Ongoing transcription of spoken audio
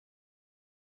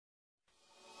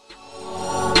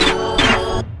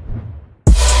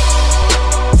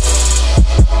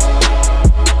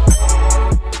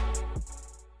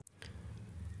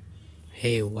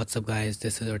Hey, what's up guys,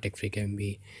 this is your Tech Freak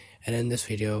MB, and in this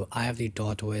video I have the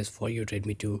 .os for your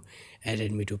Redmi 2 and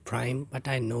Redmi 2 Prime, but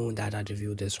I know that I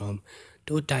reviewed this ROM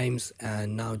 2 times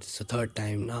and now it's the third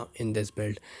time. Now in this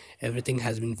build everything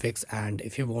has been fixed, and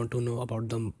if you want to know about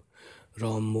the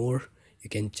ROM more you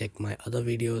can check my other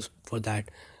videos for that.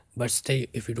 But stay,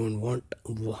 if you don't want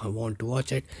to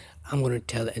watch it, I'm gonna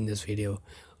tell in this video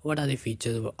what are the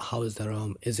features, how is the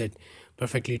ROM, is it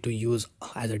perfectly to use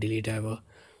as a daily driver.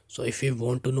 So if you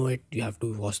want to know it, you have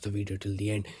to watch the video till the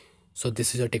end. So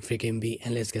this is your Tech Freak MB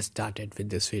and let's get started with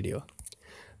this video.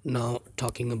 Now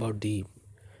talking about the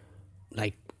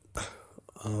like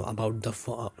about the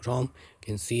ROM, you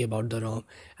can see about the ROM,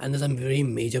 and there's a very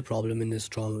major problem in this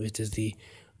ROM, which is the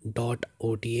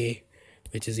 .ota,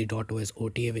 which is the .os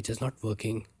OTA, which is not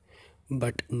working.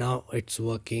 But now it's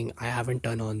working. I haven't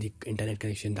turned on the internet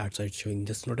connection, that's why it's showing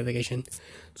this notification.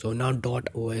 So now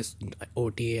 .os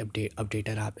OTA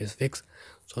updater app is fixed,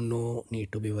 so no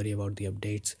need to be worried about the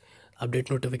update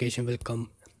notification will come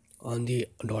on the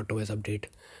 .os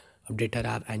updater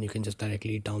app, and you can just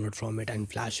directly download from it and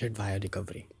flash it via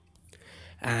recovery.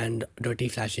 And dirty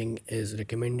flashing is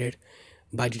recommended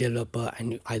by the developer,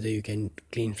 and either you can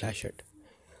clean flash it.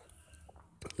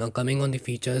 Now coming on the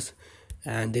features,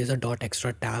 and there's a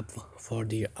 .extra tab for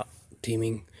the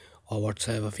theming or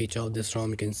whatsoever feature of this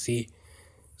ROM. You can see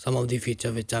some of the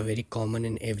features which are very common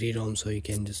in every ROM, so you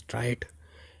can just try it.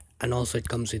 And also it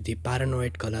comes with the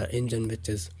paranoid color engine, which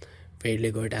is fairly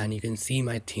good, and you can see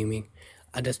my theming.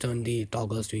 I just turned the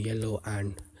toggles to yellow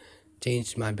and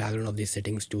changed my background of the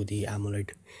settings to the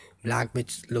AMOLED black,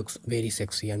 which looks very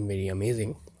sexy and very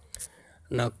amazing.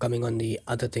 Now coming on the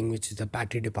other thing, which is the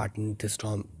battery department, this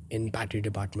ROM in battery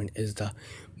department is the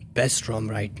best ROM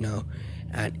right now.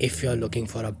 And if you're looking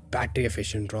for a battery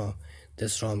efficient ROM,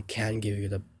 this ROM can give you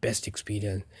the best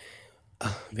experience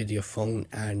with your phone,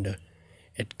 and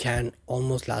it can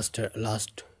almost last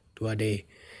to a day.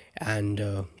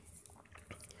 And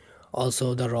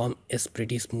also the ROM is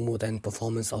pretty smooth and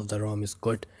performance of the ROM is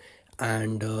good.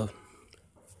 And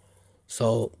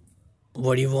so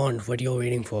what do you want, what you're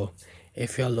waiting for?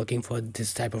 If you're looking for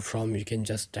this type of ROM, you can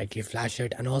just directly flash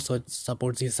it. And also it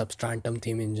supports the SUBSTRATUM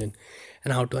theme engine.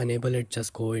 And how to enable it,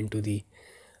 just go into the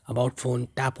about phone,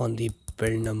 tap on the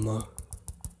build number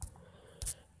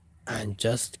and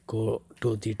just go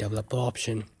to the developer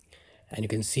option, and you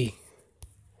can see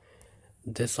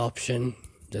this option,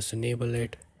 just enable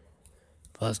it.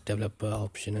 First developer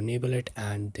option, enable it,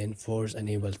 and then force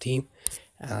enable theme,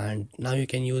 and now you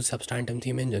can use SUBSTRATUM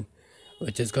theme engine,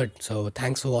 which is good. So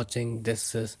thanks for watching.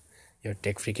 This is your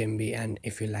Tech Freak MB, and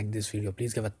if you like this video,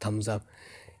 please give a thumbs up.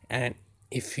 And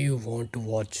if you want to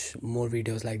watch more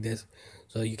videos like this,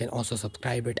 so you can also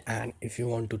subscribe it. And if you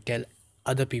want to tell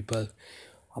other people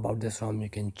about this ROM, you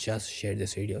can just share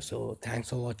this video. So thanks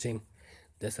for watching.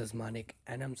 This is Manik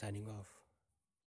and I'm signing off.